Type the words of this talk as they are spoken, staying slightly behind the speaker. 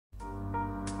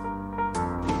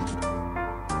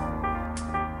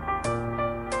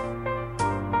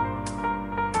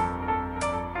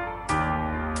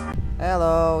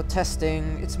Hello,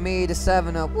 testing. It's me, the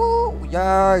 7-Up. Woo!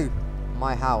 Yay!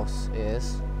 My house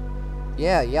is.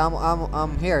 Yeah.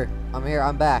 I'm here. I'm here.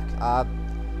 I'm back. I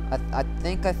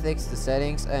think I fixed the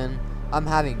settings, and I'm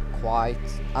having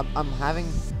I'm having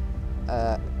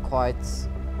uh quite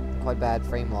quite bad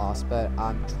frame loss, but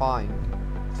I'm trying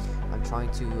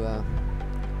to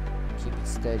keep it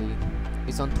steady.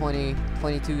 It's on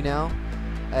 2022 now,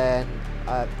 and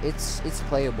it's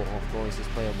playable. Of course, it's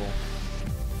playable.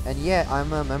 And yeah,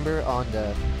 I'm a member on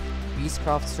the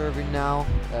BeastCraft server now.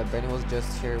 Brennan was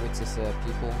just here with his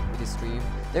people with his stream.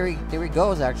 There he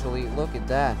goes. Actually, look at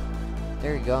that.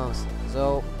 There he goes.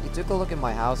 So he took a look at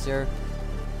my house here,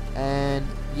 and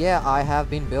yeah, I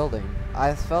have been building.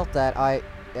 I felt that I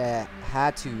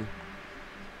had to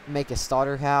make a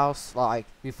starter house like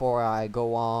before I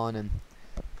go on and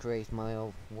create my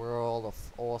little world of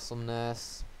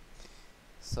awesomeness.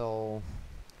 So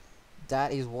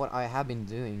that is what I have been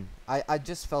doing. I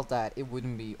just felt that it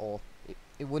wouldn't be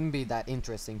it wouldn't be that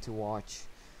interesting to watch,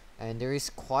 and there is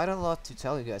quite a lot to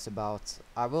tell you guys about.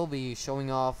 I will be showing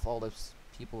off all those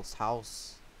people's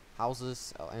houses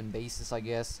and bases, I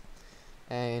guess,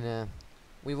 and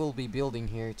we will be building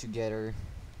here together.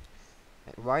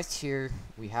 And right here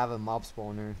we have a mob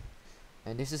spawner,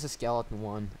 and this is a skeleton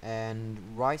one, and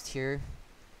right here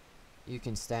you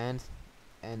can stand,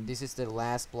 and this is the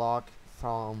last block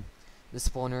from the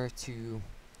spawner to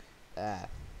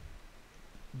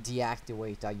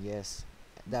deactivate, I guess.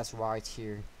 That's right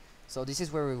here. So this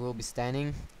is where we will be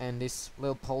standing, and this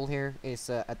little pole here is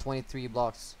a 23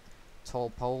 blocks tall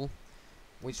pole,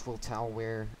 which will tell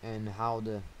where and how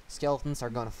the skeletons are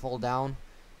gonna fall down.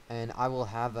 And I will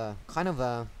have a kind of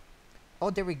a, oh,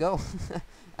 there we go.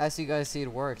 As you guys see,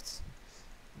 it worked.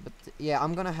 But yeah,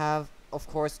 I'm gonna have, of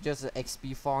course, just an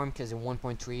XP farm, because in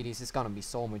 1.3 this is gonna be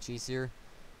so much easier.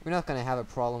 We're not gonna have a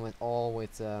problem at all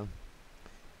with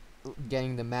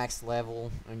getting the max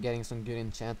level and getting some good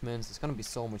enchantments. It's gonna be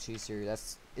so much easier.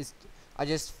 I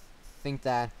just think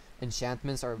that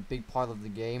enchantments are a big part of the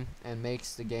game and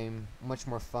makes the game much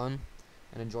more fun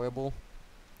and enjoyable.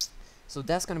 So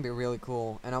that's gonna be really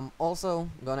cool. And I'm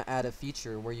also gonna add a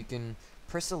feature where you can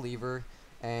press a lever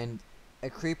and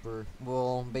a creeper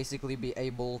will basically be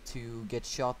able to get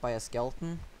shot by a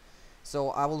skeleton.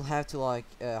 So I will have to like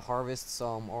harvest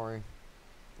some or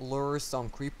lure some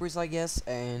creepers, I guess,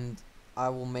 and I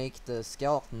will make the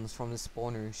skeletons from the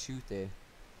spawner shoot it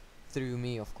through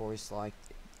me, of course. Like,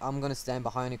 I'm gonna stand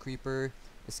behind a creeper,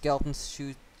 the skeletons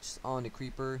shoot on the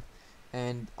creeper,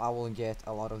 and I will get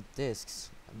a lot of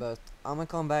discs. But I'm gonna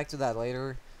come back to that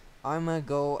later. I'm gonna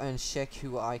go and check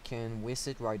who I can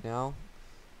visit right now,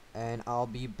 and I'll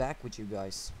be back with you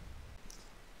guys.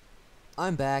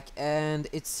 I'm back, and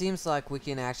it seems like we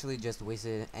can actually just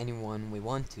visit anyone we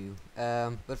want to.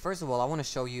 But first of all, I want to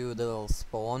show you the little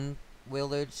spawn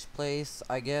village place,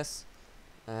 I guess.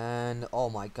 And oh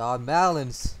my god,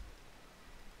 melons!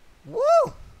 Woo!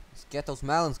 Let's get those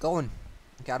melons going.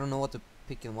 Okay, I don't know what to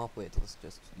pick them up with. Let's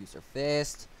just use our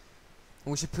fist.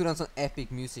 And we should put on some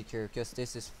epic music here, because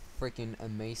this is freaking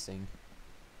amazing.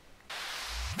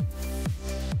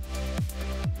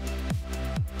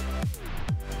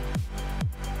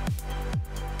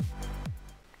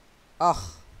 Ugh,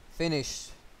 finished.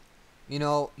 You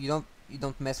know, you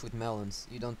don't mess with melons.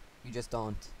 You just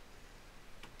don't.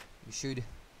 You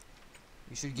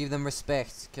should give them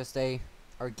respect, cause they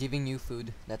are giving you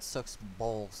food that sucks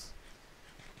balls.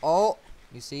 Oh,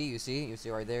 you see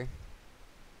right there.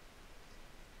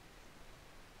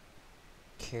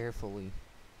 Carefully.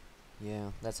 Yeah,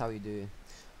 that's how you do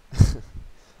it.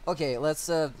 Okay, let's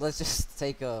just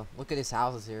take a look at his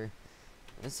houses here.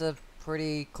 It's a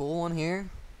pretty cool one here.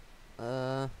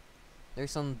 There's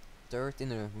some dirt in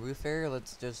the roof area.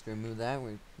 Let's just remove that.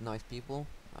 We're nice people.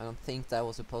 I don't think that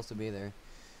was supposed to be there.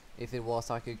 If it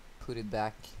was, I could put it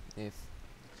back if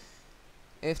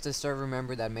the server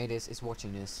member that made this is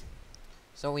watching this.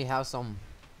 So we have some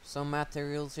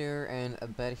materials here and a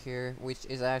bed here, which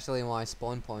is actually my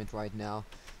spawn point right now,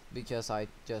 because I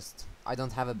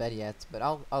don't have a bed yet, but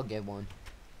I'll get one.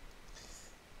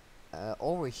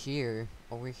 Over here,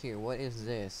 what is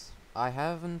this? I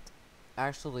haven't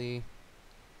actually.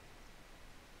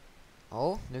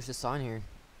 Oh, there's a sign here.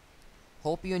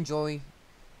 Hope you enjoy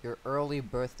your early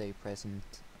birthday present.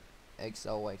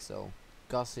 XOXO.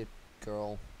 Gossip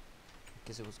girl. I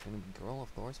guess it was gonna be girl,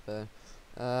 of course, but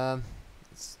I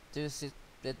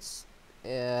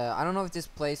don't know if this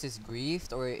place is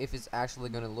griefed or if it's actually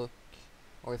gonna look,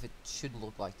 or if it should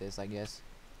look like this. I guess.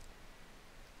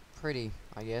 Pretty.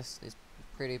 I guess it's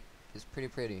pretty. It's pretty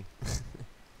pretty.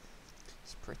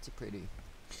 It's pretty pretty.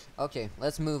 Okay,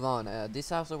 let's move on. This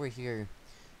house over here,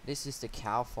 This is the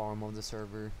cow farm of the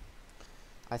server.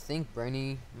 I think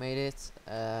Brenny made it.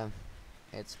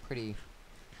 It's pretty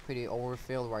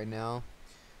overfilled right now,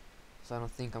 so I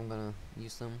don't think I'm gonna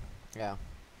use them. Yeah,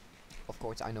 of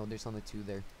course I know there's only 2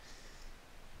 there.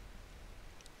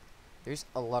 There's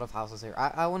a lot of houses here.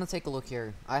 I want to take a look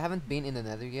here. I haven't been in the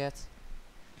Nether yet,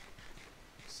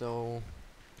 so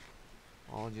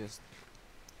I'll just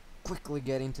quickly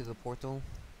get into the portal.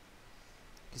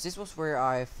 Cause this was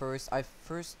where first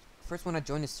when I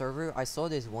joined the server, I saw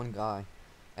this one guy,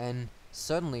 and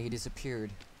suddenly he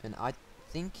disappeared, and I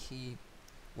think he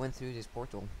went through this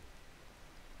portal.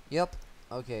 Yep.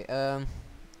 Okay.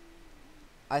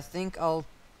 I think I'll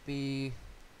be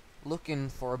looking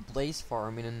for a blaze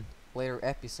farm in a later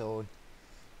episode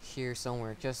here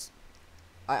somewhere. Cause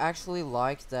I actually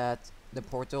like that the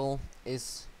portal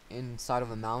is inside of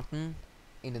a mountain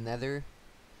in the Nether.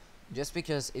 Just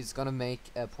because it's gonna make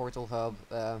a portal hub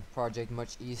project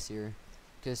much easier,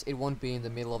 because it won't be in the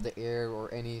middle of the air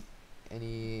or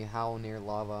anyhow near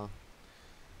lava,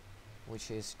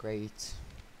 which is great,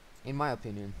 in my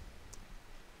opinion.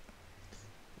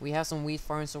 We have some wheat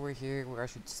farms over here where I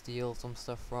should steal some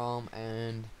stuff from,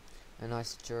 and a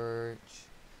nice church,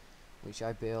 which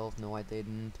I built. No, I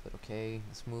didn't, but okay,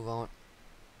 let's move on.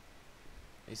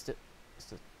 Is the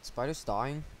spiders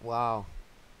dying? Wow,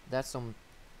 that's some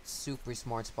super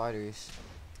smart spiders.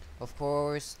 Of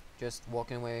course, just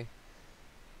walking away.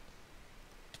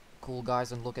 Cool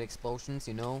guys don't look at explosions,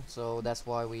 you know, so that's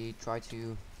why we try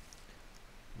to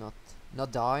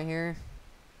not die here.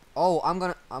 Oh,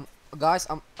 guys,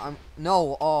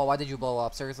 no. Oh, why did you blow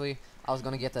up? Seriously, I was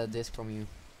gonna get a disc from you,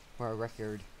 or a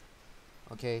record.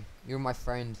 Okay, you're my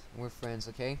friend. We're friends.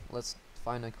 Okay, let's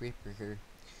find a creeper here.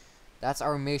 That's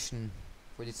our mission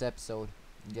for this episode.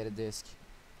 Get a disc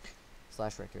 /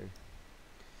 record.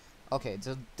 Okay,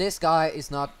 so this guy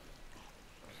is not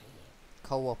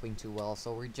co-oping too well,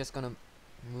 so we're just gonna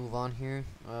move on here.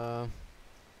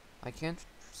 I can't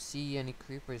see any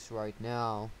creepers right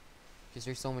now because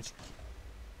there's so much.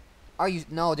 Are you?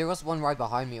 No, there was one right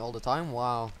behind me all the time.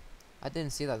 Wow, I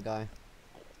didn't see that guy.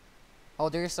 Oh,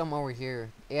 there's some over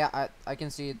here. Yeah, I can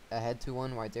see it ahead to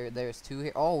one right there. There's 2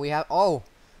 here. Oh, we have. Oh,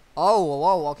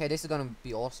 whoa. Okay, this is gonna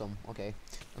be awesome. Okay,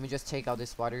 let me just take out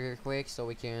this spider here quick so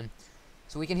we can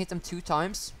hit them 2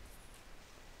 times.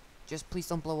 Just please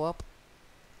don't blow up.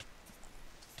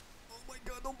 Oh my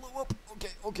god, don't blow up.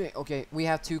 Okay. We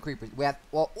have 2 creepers. We have.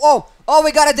 Whoa. Oh,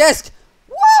 we got a disc.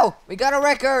 Whoa, we got a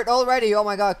record already. Oh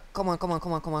my god. Come on.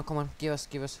 Give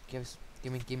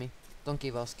me. Don't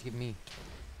give us. Give me.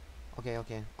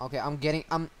 Okay.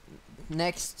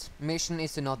 Next mission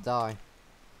is to not die.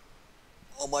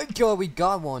 Oh my god, we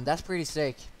got one. That's pretty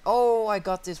sick. Oh, I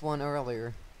got this one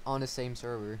earlier on the same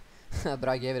server, but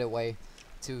I gave it away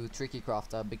to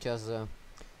BeastCraft because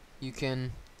you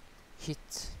can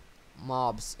hit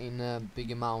mobs in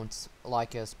big amounts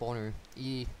like a spawner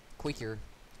quicker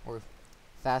or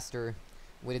faster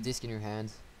with a disc in your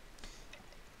hand.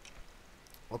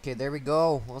 Okay, there we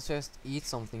go. Let's just eat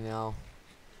something now.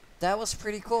 That was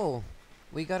pretty cool.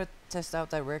 We gotta test out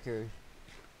that record.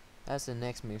 That's the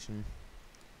next mission.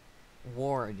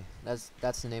 Ward.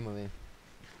 That's the name of it.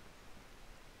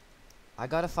 I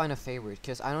gotta find a favorite,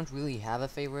 because I don't really have a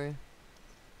favorite,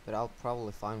 but I'll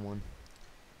probably find one.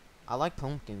 I like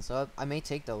pumpkins, so I may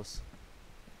take those.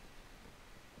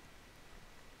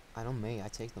 I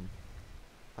take them.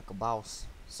 Like a boss.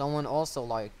 Someone also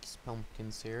likes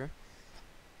pumpkins here.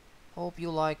 Hope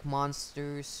you like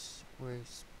monsters.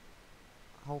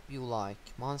 Hope you like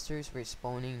monsters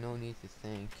respawning, no need to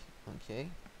think. Okay.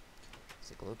 Let's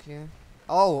take a look here.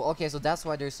 Oh, okay, so that's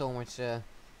why there's so much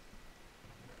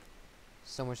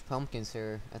pumpkins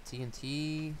here. A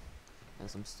TNT and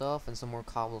some stuff and some more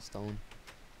cobblestone.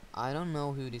 I don't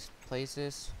know who this place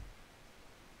is.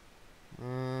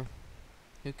 Who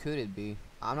could it be?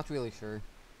 I'm not really sure.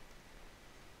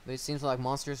 But it seems like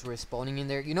monsters were spawning in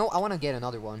there. You know, I want to get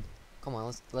another one. Come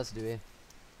on, let's do it.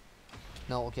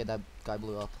 No, okay, that guy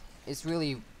blew up. It's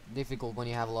really difficult when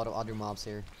you have a lot of other mobs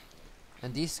here.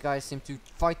 And these guys seem to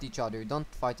fight each other. Don't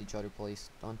fight each other, please.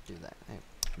 Don't do that. Hey,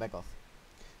 back off.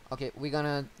 Okay, we're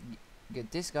gonna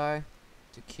get this guy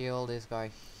to kill this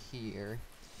guy here.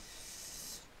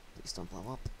 Please don't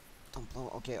blow up. Don't blow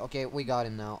up. Okay, we got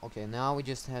him now. Okay, now we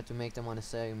just have to make them on the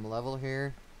same level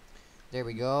here. There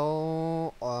we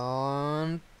go.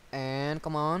 And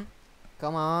come on.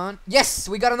 Yes,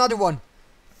 we got another one.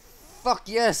 Fuck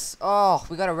yes. Oh,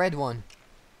 we got a red one.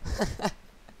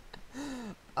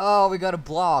 Oh, we got a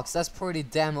blocks. That's pretty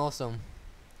damn awesome.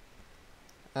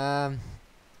 I'll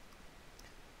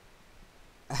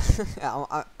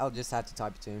just have to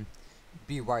type it to him.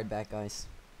 Be right back, guys.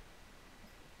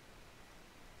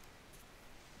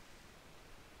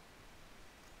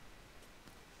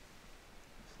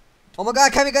 Oh my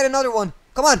god, can we get another one?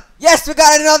 Come on. Yes, we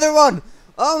got another one.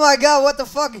 Oh my god, what the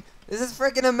fuck? This is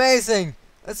freaking amazing.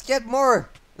 Let's get more.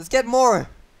 Let's get more.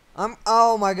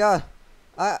 Oh my god.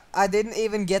 I didn't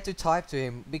even get to type to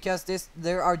him because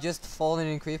there are just fallen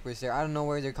in creepers there. I don't know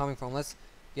where they're coming from. Let's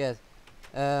get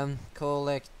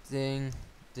collecting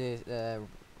the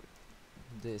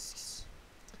discs.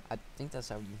 I think that's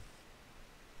how you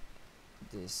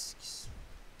discs.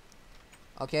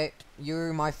 Okay,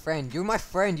 you're my friend. You're my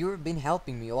friend. You've been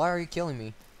helping me. Why are you killing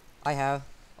me? I have.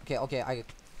 Okay. I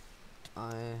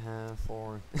have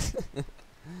 4.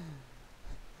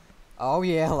 Oh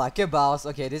yeah, like a boss.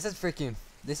 Okay, this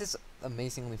is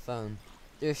amazingly fun.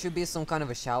 There should be some kind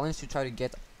of a challenge to try to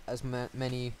get as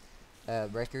many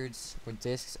records or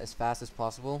discs as fast as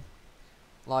possible.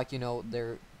 Like, you know,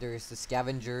 there's the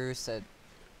scavengers that.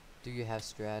 Do you have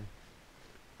Strad?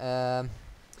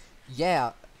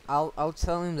 Yeah, I'll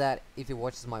tell him that if he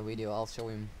watches my video, I'll show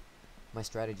him my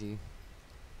strategy.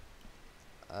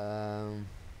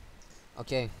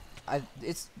 Okay.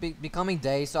 It's becoming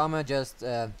day, so I'm gonna just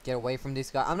get away from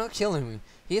this guy. I'm not killing him.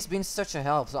 He's been such a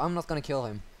help, so I'm not gonna kill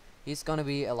him. He's gonna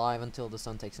be alive until the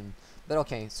sun takes him. But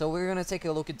okay, so we're gonna take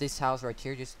a look at this house right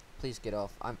here. Just please get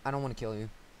off. I don't want to kill you.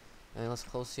 And let's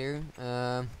close here.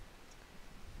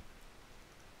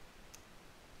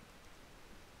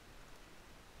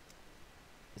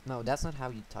 No, that's not how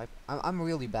you type. I'm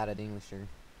really bad at English here.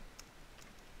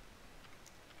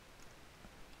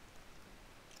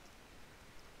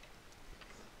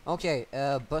 Okay,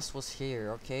 bus was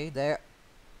here. Okay, there.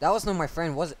 That was not my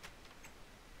friend, was it?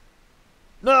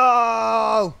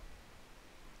 No!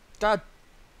 God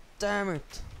damn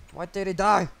it! Why did he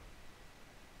die?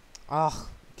 Ah,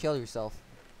 kill yourself.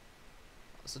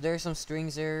 So there's some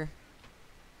strings there.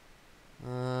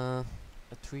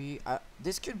 A tree.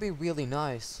 This could be really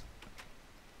nice.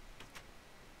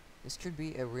 This could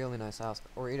be a really nice house,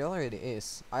 or it already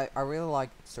is. I really like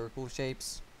circle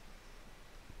shapes.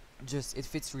 Just it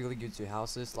fits really good to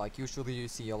houses. Like usually you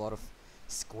see a lot of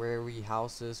squarey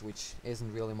houses, which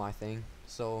isn't really my thing.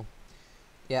 So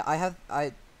yeah,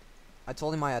 I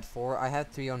told him I had 4. I have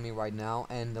 3 on me right now,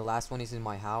 and the last one is in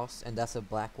my house, and that's a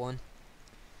black one.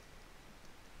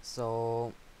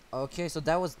 So okay, so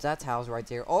that was that house right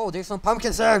there. Oh, there's some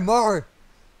pumpkins there, more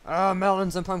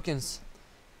melons and pumpkins.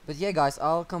 But yeah guys,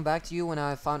 I'll come back to you when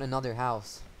I found another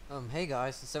house. Hey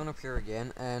guys, it's 7 up here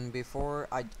again, and before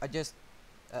I just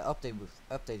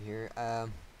update here.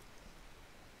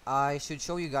 I should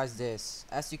show you guys this.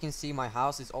 As you can see, my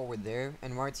house is over there,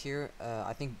 and right here,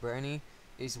 I think Bernie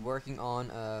is working on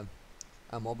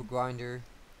a mob grinder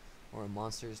or a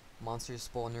monster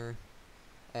spawner,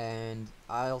 and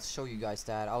I'll show you guys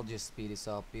that. I'll just speed this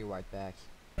up. Be right back.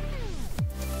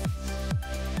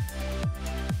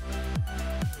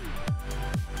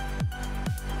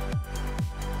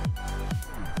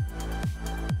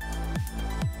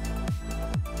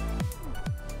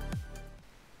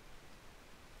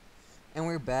 And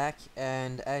we're back,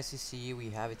 and as you see,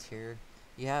 we have it here.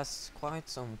 He has quite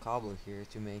some cobble here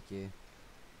to make it.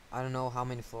 I don't know how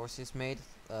many floors he's made.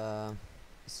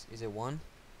 Is it 1?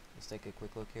 Let's take a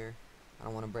quick look here. I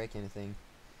don't want to break anything.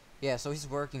 Yeah, so he's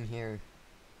working here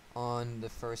on the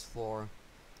first floor.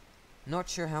 Not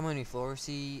sure how many floors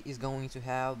he is going to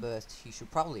have, but he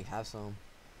should probably have some.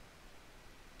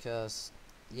 Because,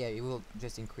 yeah, it will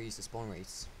just increase the spawn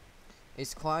rates.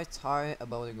 It's quite high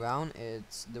above the ground.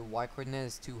 It's the Y coordinate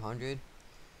is 200,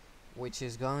 which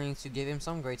is going to give him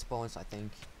some great spawns, I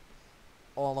think.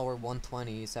 All over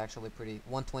 120 is actually pretty.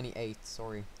 128,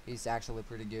 sorry, is actually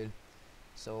pretty good.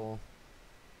 So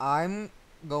I'm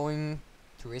going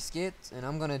to risk it, and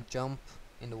I'm gonna jump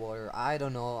in the water. I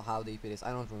don't know how deep it is.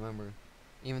 I don't remember,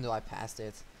 even though I passed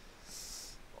it.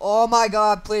 Oh my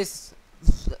God! Please,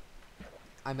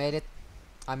 I made it.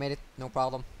 I made it. No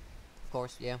problem. Of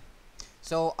course, yeah.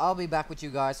 So I'll be back with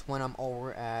you guys when I'm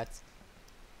over at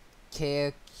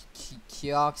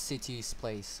City's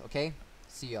place, okay?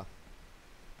 See ya.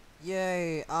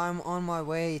 Yay, I'm on my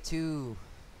way to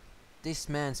this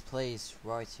man's place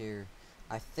right here.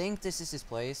 I think this is his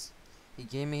place. He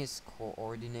gave me his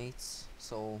coordinates,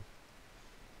 so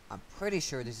I'm pretty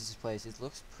sure this is his place. It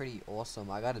looks pretty awesome,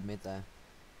 I gotta admit that.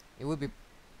 It would be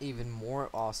even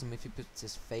more awesome if he puts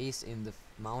his face in the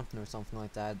mountain or something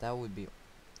like that. That would be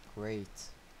great.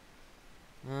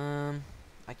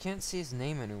 I can't see his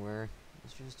name anywhere.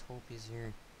 Let's just hope he's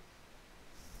here.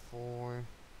 4.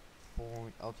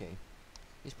 Okay,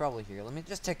 he's probably here. Let me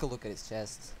just take a look at his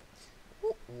chest.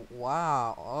 Ooh,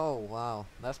 wow. Oh wow,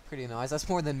 that's pretty nice. That's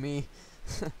more than me.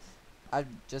 I've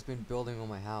just been building on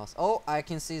my house. Oh, I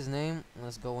can see his name.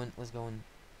 Let's go in.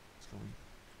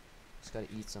 Just gotta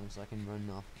eat some so I can run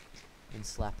off. and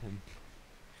slap him.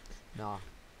 Nah,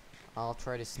 I'll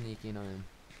try to sneak in on him.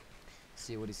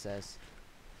 See what he says.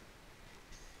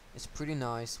 It's pretty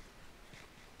nice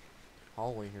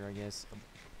hallway here, I guess.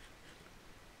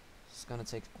 It's gonna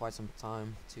take quite some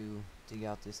time to dig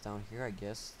out this down here, I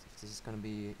guess. If this is gonna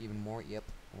be even more. Yep.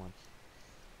 One.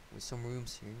 With some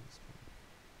rooms here.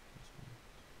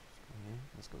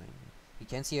 Let's go in. He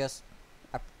can't see us.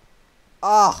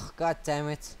 Oh, god damn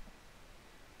it.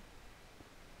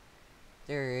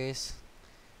 There he is.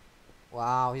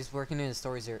 Wow, he's working in the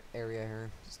storage area here.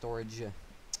 Storage.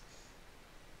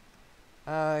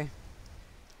 Nice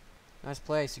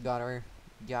place you got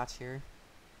here.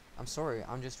 I'm sorry,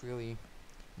 I'm just really,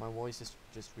 my voice is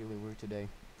just really weird today.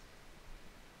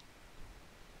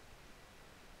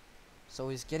 So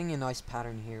he's getting a nice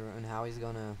pattern here on how he's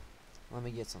gonna, let me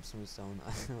get some smooth stone.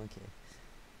 Okay.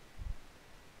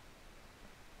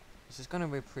 It's just gonna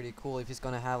be pretty cool if he's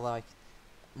gonna have like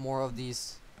more of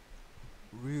these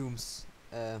rooms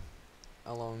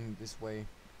along this way,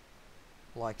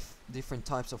 like different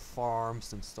types of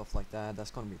farms and stuff like that. That's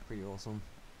gonna be pretty awesome.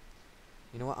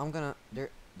 You know what? I'm gonna there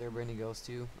Brandy goes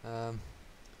too.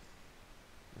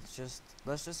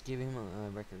 Let's just give him a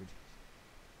record.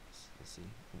 Let's see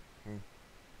here.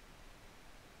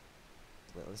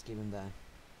 Let's give him that.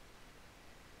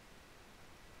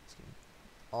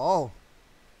 Oh.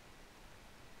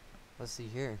 Let's see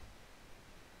here.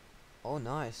 Oh,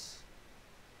 nice.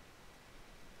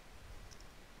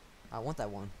 I want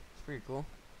that one. It's pretty cool.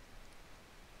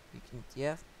 You can,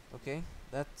 yeah, okay.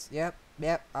 That's, yep.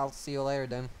 I'll see you later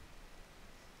then.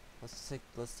 Let's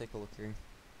take a look here.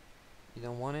 You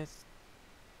don't want it?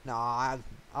 Nah,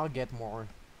 I'll get more.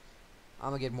 I'm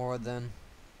gonna get more then.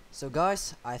 So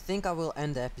guys, I think I will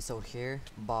end the episode here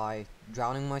by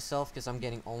drowning myself because I'm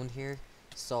getting owned here.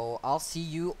 So I'll see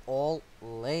you all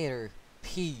later.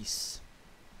 Peace.